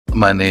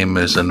My name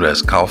is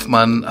Andreas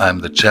Kaufmann. I'm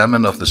the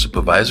chairman of the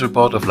supervisory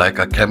board of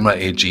Leica Camera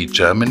AG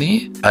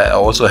Germany. I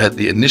also had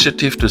the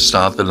initiative to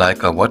start the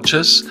Leica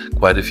watches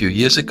quite a few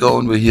years ago,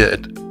 and we're here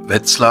at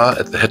Wetzlar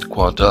at the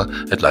headquarters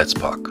at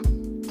Leitzpark.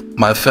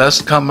 My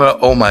first camera,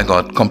 oh my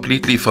God,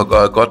 completely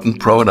forgotten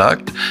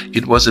product.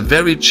 It was a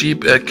very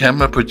cheap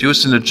camera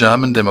produced in the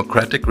German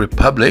Democratic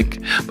Republic,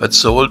 but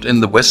sold in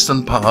the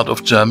western part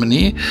of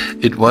Germany.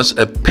 It was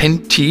a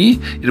Penty.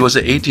 It was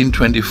an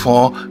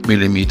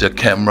 18-24mm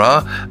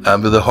camera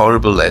with a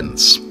horrible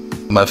lens.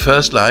 My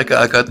first Leica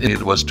I got,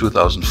 it was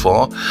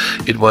 2004.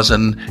 It was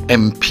an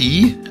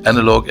MP,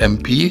 analog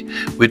MP,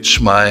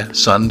 which my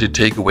son did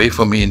take away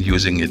from me and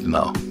using it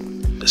now.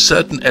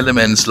 Certain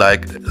elements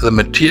like the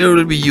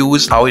material we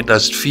use, how it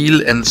does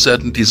feel, and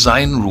certain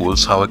design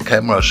rules, how a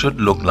camera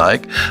should look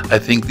like. I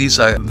think these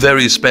are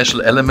very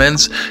special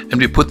elements, and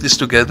we put this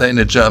together in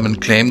a German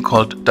claim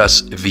called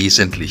Das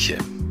Wesentliche.